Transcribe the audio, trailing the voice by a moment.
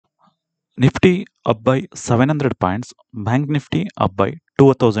Nifty up by 700 points, Bank Nifty up by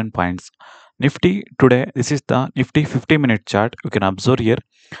 2000 points. Nifty today, this is the Nifty 50-minute chart. You can observe here.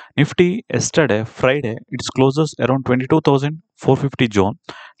 Nifty yesterday, Friday, it closes around 22,450 zone.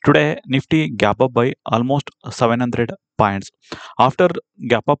 Today, Nifty gap up by almost 700 points. After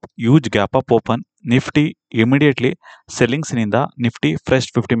gap up, huge gap up open, Nifty immediately selling in the Nifty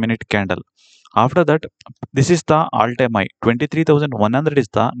fresh 50-minute candle. After that, this is the all-time high. 23,100 is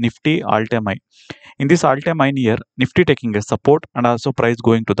the Nifty all-time high. In this all-time high here, Nifty taking a support and also price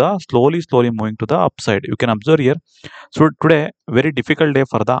going to the slowly moving to the upside. You can observe here. So today, very difficult day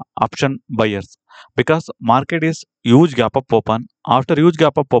for the option buyers because market is huge gap up open. After huge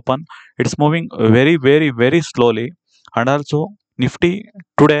gap up open, it's moving very slowly. And also Nifty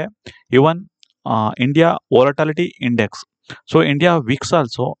today, even India volatility index. So India VIX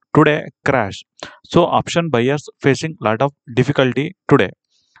also today crash. So option buyers facing lot of difficulty today.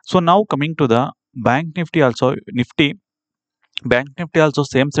 So now coming to the Bank Nifty also Nifty. Bank Nifty also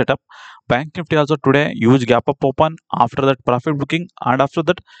same setup. Bank Nifty also today huge gap up open. After that profit booking and after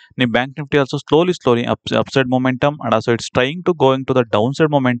that the Bank Nifty also slowly upside momentum and also it's trying to go into the downside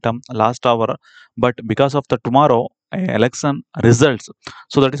momentum last hour. But because of the tomorrow election results,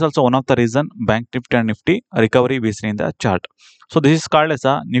 so that is also one of the reason Bank Nifty and Nifty recovery we see in the chart. So this is called as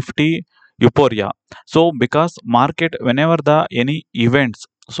a Nifty euphoria. So because market whenever the any events,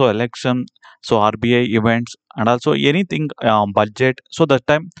 so election, so RBI events and also anything budget, so that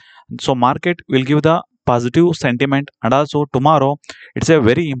time so market will give the positive sentiment. And also tomorrow it's a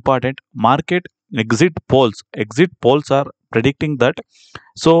very important market exit polls are predicting that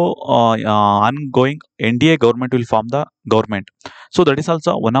so ongoing NDA government will form the government. So that is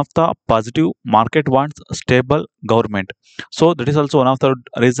also one of the positive. Market wants stable government, so that is also one of the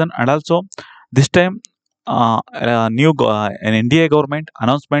reason. And also this time an NDA government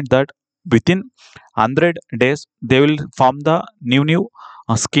announcement that within 100 days they will form the new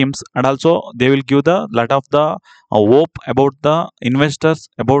schemes and also they will give the lot of the hope about the investors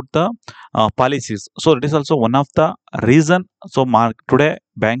about the policies. So it is also one of the reason. So mark today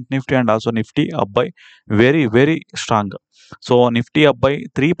Bank Nifty and also Nifty up by very strong. So Nifty up by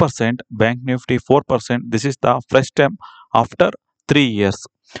 3%, Bank Nifty 4%. This is the first time after 3 years.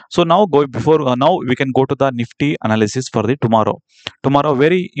 So now now we can go to the Nifty analysis for the tomorrow. Tomorrow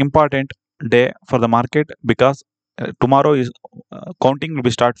very important day for the market because tomorrow is counting will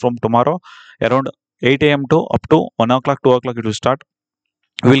be start from tomorrow around 8 a.m. to up to 1 o'clock 2 o'clock it will start.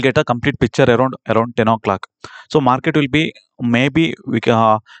 We will get a complete picture around 10 o'clock. So market will be maybe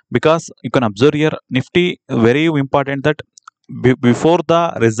because you can observe here Nifty very important that before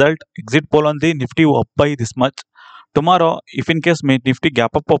the result exit poll on the Nifty up by this much. Tomorrow if in case Nifty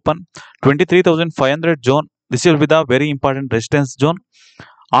gap up open 23,500 zone, this will be the very important resistance zone.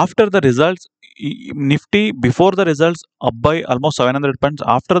 After the results, Nifty before the results up by almost 700 points.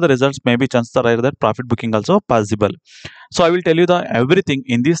 After the results, maybe chances are higher that profit booking also possible. So I will tell you the everything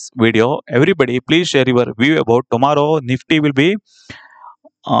in this video. Everybody, please share your view about tomorrow. Nifty will be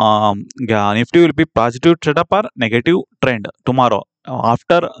Nifty will be positive trend up or negative trend tomorrow.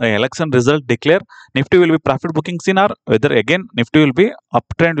 After election result declare, Nifty will be profit booking scene or whether again Nifty will be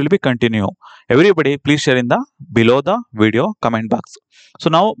uptrend will be continue. Everybody please share in the below the video comment box. So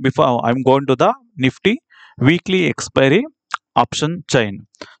now before I'm going to the Nifty weekly expiry option chain.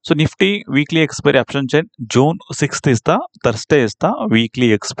 So Nifty weekly expiry option chain June 6th is the Thursday is the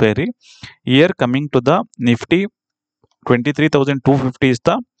weekly expiry. Here coming to the Nifty 23,250 is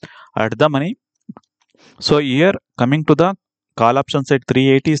the at the money. So here coming to the call option side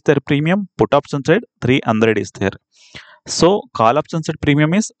 380 is their premium, put option side 300 is there. So call option side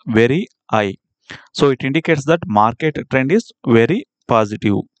premium is very high. So it indicates that market trend is very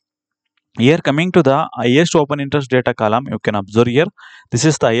positive. Here coming to the highest open interest data column, you can observe here. This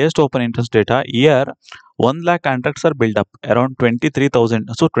is the highest open interest data. Here 1 lakh contracts are built up around 23,000.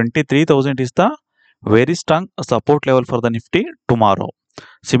 So 23,000 is the very strong support level for the Nifty tomorrow.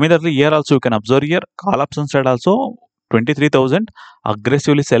 Similarly, here also you can observe here call option side also 23,000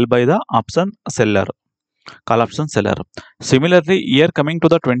 aggressively sell by the option seller. Call option seller. Similarly, here coming to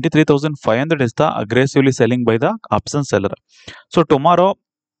the 23,500 is the aggressively selling by the option seller. So tomorrow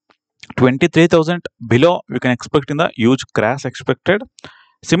 23,000 below we can expect in the huge crash expected.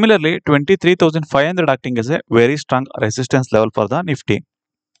 Similarly, 23,500 acting as a very strong resistance level for the Nifty.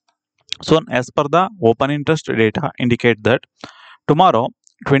 So as per the open interest data indicate that tomorrow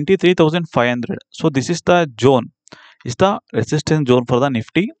 23,500. So this is the zone, is the resistance zone for the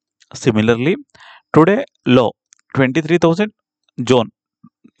Nifty. Similarly, today low 23,000 zone.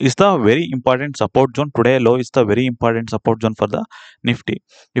 is the very important support zone. Today low is the very important support zone for the Nifty.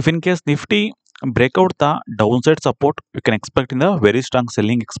 If in case Nifty break out the downside support, you can expect in the very strong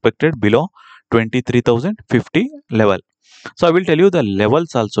selling expected below 23,050 level. So I will tell you the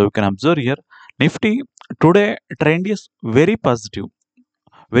levels also. You can observe here. Nifty today trend is very positive,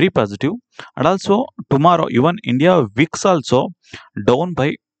 and also tomorrow even India VIX also down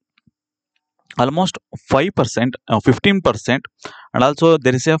by almost 5%, 15%. And also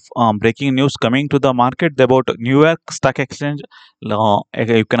there is a breaking news coming to the market about New York Stock Exchange.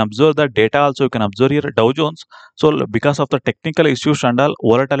 You can observe the data also. You can observe here Dow Jones. So because of the technical issues and all,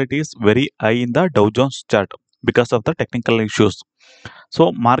 volatility is very high in the Dow Jones chart because of the technical issues.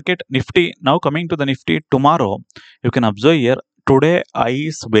 So market Nifty, now coming to the Nifty tomorrow, you can observe here today high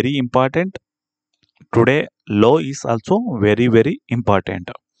is very important, today low is also very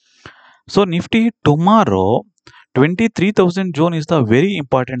important. So Nifty tomorrow 23,000 zone is the very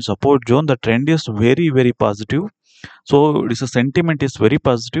important support zone. The trend is very positive. So this sentiment is very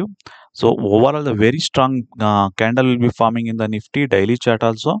positive. So overall the very strong candle will be forming in the Nifty daily chart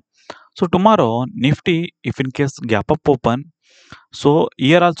also. So tomorrow Nifty, if in case gap up open, so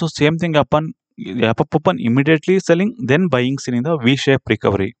here also same thing happen. Gap up open, immediately selling, then buying seen in the V-shape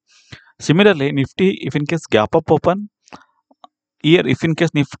recovery. Similarly Nifty, if in case gap up open, here if in case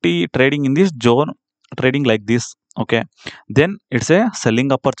Nifty trading in this zone, trading like this, okay, then it's a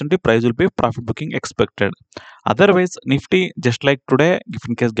selling opportunity, price will be profit booking expected. Otherwise Nifty just like today, if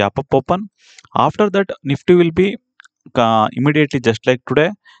in case gap up open, after that Nifty will be immediately just like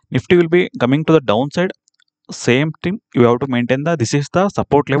today, Nifty will be coming to the downside. Same thing, you have to maintain the, this is the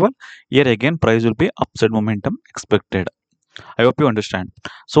support level. Here again price will be upside momentum expected. I hope you understand.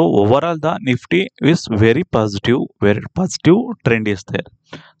 So overall the Nifty is very positive trend is there.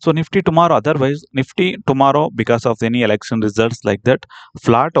 So Nifty tomorrow, otherwise Nifty tomorrow because of any election results like that,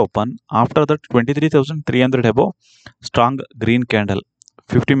 flat open, after that 23,300 above, strong green candle,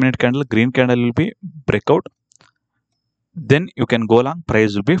 50-minute candle, green candle will be breakout. Then you can go long,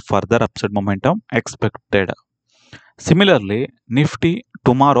 price will be further upside momentum expected. Similarly, Nifty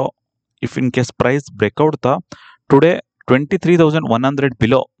tomorrow, if in case price breakout the today 23,100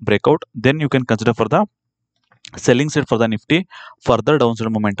 below breakout, then you can consider for the selling side for the Nifty, further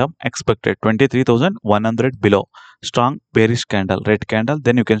downside momentum expected. 23,100 below, strong bearish candle, red candle,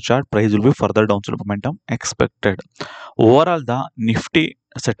 then you can start, price will be further downside momentum expected. Overall the Nifty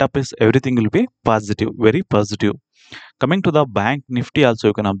setup is everything will be positive, very positive. Coming to the bank Nifty also,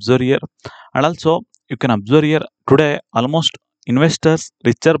 you can observe here, and also you can observe here today almost investors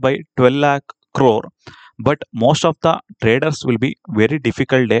richer by 12 lakh crore, but most of the traders will be very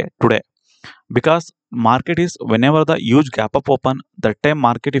difficult day today, because market is, whenever the huge gap up open, that time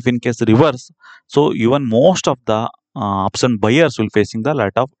market if in case reverse, so even most of the option buyers will facing the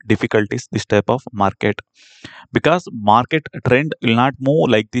lot of difficulties this type of market, because market trend will not move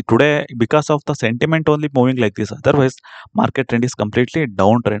like the today because of the sentiment only moving like this. Otherwise market trend is completely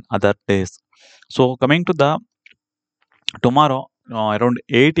downtrend other days. So coming to the tomorrow around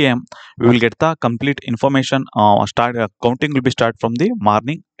 8 a.m. we will get the complete information. Start counting will be start from the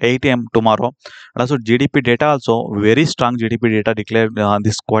morning 8 a.m. tomorrow. And also GDP data also, very strong GDP data declared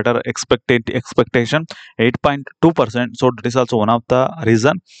this quarter, expectation 8.2%. So that is also one of the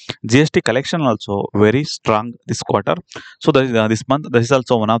reason. GST collection also very strong this quarter. So that is, this month, that is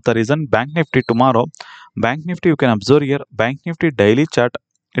also one of the reason. Bank Nifty tomorrow, Bank Nifty you can observe here, Bank Nifty daily chart,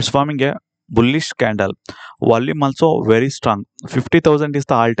 it's forming a bullish candle. Volume also very strong. 50,000 is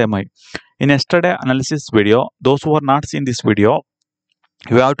the all-time high. In yesterday analysis video, those who are not seen this video,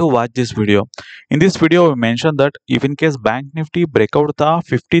 you have to watch this video. In this video, we mentioned that if in case Bank Nifty break out the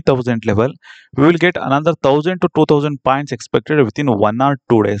 50,000 level, we will get another 1,000 to 2,000 points expected within 1 or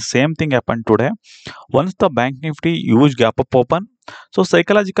 2 days. Same thing happened today. Once the Bank Nifty huge gap up open, so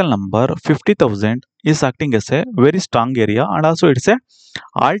psychological number 50,000 is acting as a very strong area, and also it's a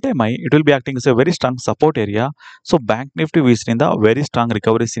all-time high. It will be acting as a very strong support area. So Bank Nifty we seen the very strong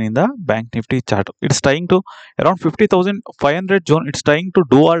recovery seen in the Bank Nifty chart. It's trying to around 50,500 zone. It's trying to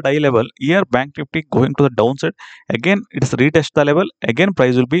do or die level. Here Bank Nifty going to the downside. Again it's retest the level. Again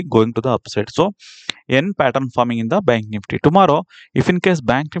price will be going to the upside. So N pattern forming in the Bank Nifty. Tomorrow, if in case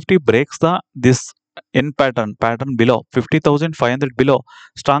Bank Nifty breaks the this N pattern below 50,500 below,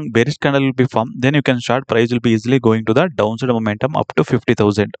 strong bearish candle will be formed, then you can start, price will be easily going to the downside momentum up to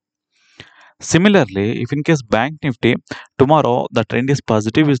 50,000. Similarly, if in case Bank Nifty tomorrow the trend is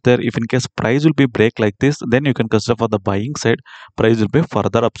positive is there, if in case price will be break like this, then you can consider for the buying side, price will be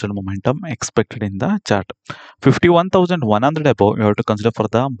further upside momentum expected in the chart. 51,100 above you have to consider for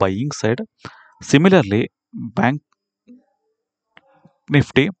the buying side. Similarly,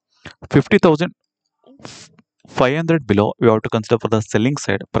 Nifty 50,500 below, we have to consider for the selling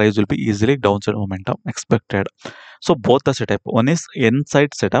side. Price will be easily downside momentum expected. So both the setup, one is N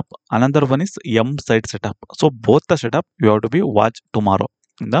side setup, another one is M side setup. So both the setup you have to be watch tomorrow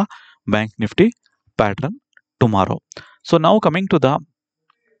in the Bank Nifty pattern tomorrow. So now coming to the,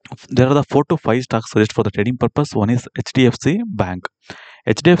 there are the 4 to 5 stocks suggest for the trading purpose. One is HDFC Bank.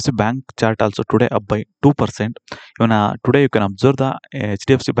 HDFC Bank chart also today up by 2%. Even today you can observe the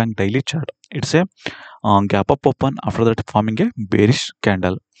HDFC Bank daily chart. It's a gap up open, after that forming a bearish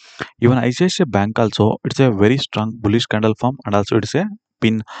candle. Even ICICI Bank also, it's a very strong bullish candle form, and also it's a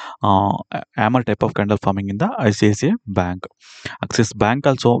pin hammer type of candle forming in the ICICI Bank. Axis Bank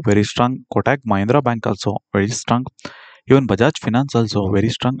also very strong. Kotak Mahindra Bank also very strong. Even Bajaj Finance also very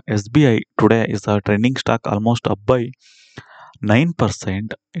strong. SBI today is a trending stock, almost up by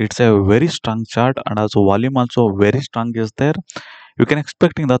 9%. It's a very strong chart, and also volume also very strong is there. You can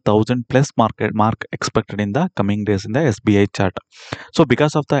expecting the 1,000 plus mark expected in the coming days in the SBI chart. So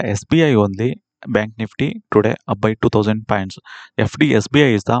because of the SBI only, Bank Nifty today up by 2,000 points. FD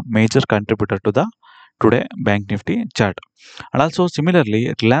SBI is the major contributor to the today Bank Nifty chart. And also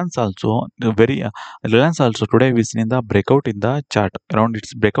similarly, Reliance also Reliance also today we seen in the breakout in the chart, around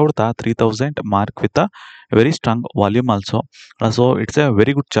its breakout the 3,000 mark with a very strong volume also. So it's a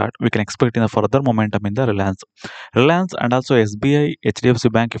very good chart. We can expect in the further momentum in the Reliance and also SBI,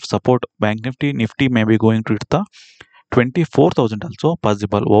 HDFC Bank. If support Bank Nifty may be going to hit the 24,000 also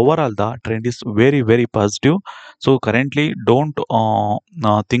possible. Overall the trend is very positive. So currently don't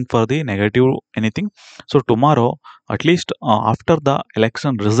think for the negative anything. So tomorrow, at least after the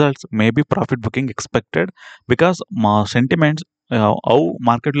election results, maybe profit booking expected, because sentiments, how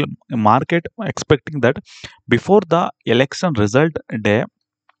market expecting that before the election result day,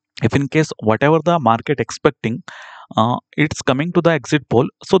 if in case whatever the market expecting, it's coming to the exit poll,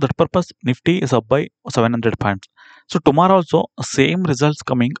 so that purpose Nifty is up by 700 points. So tomorrow also same results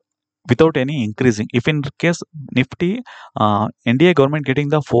coming without any increasing. If in case Nifty NDA government getting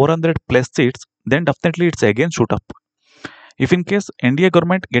the 400 plus seats, then definitely it's again shoot up. If in case NDA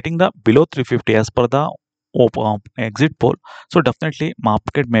government getting the below 350 as per the exit poll, so definitely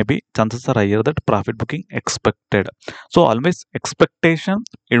market maybe chances are higher that profit booking expected. So always expectation,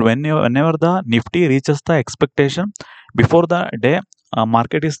 whenever the Nifty reaches the expectation before the day,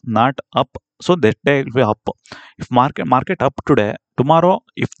 market is not up, so that day it will be up. If market up today, tomorrow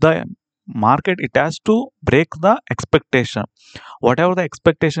if the market it has to break the expectation, whatever the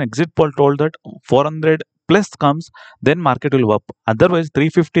expectation exit poll told that 400 plus comes, then market will up. Otherwise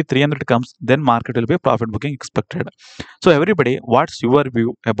 350 300 comes, then market will be profit booking expected. So everybody, what's your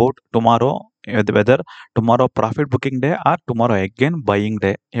view about tomorrow, whether tomorrow profit booking day or tomorrow again buying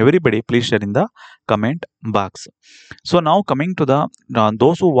day? Everybody please share in the comment box. So now coming to the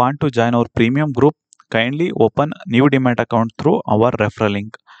those who want to join our premium group, kindly open new demat account through our referral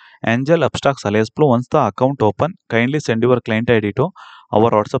link Angel Abstracts alias Flow. Once the account open, kindly send your client ID to our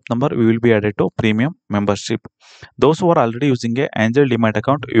WhatsApp number. We will be added to premium membership. Those who are already using a Angel Demat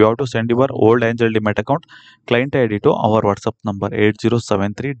account, you have to send your old Angel Demat account client ID to our WhatsApp number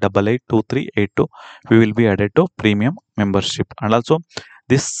 8073882382. We will be added to premium membership. And also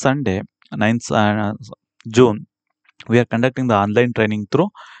this Sunday, 9th June, we are conducting the online training through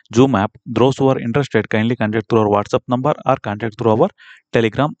Zoom app. Those who are interested, kindly contact through our WhatsApp number or contact through our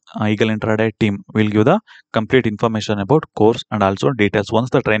Telegram Eagle Intraday team. We'll give the complete information about course and also details. Once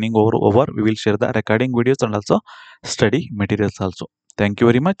the training over, we will share the recording videos and also study materials also. Thank you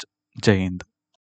very much. Jai Hind.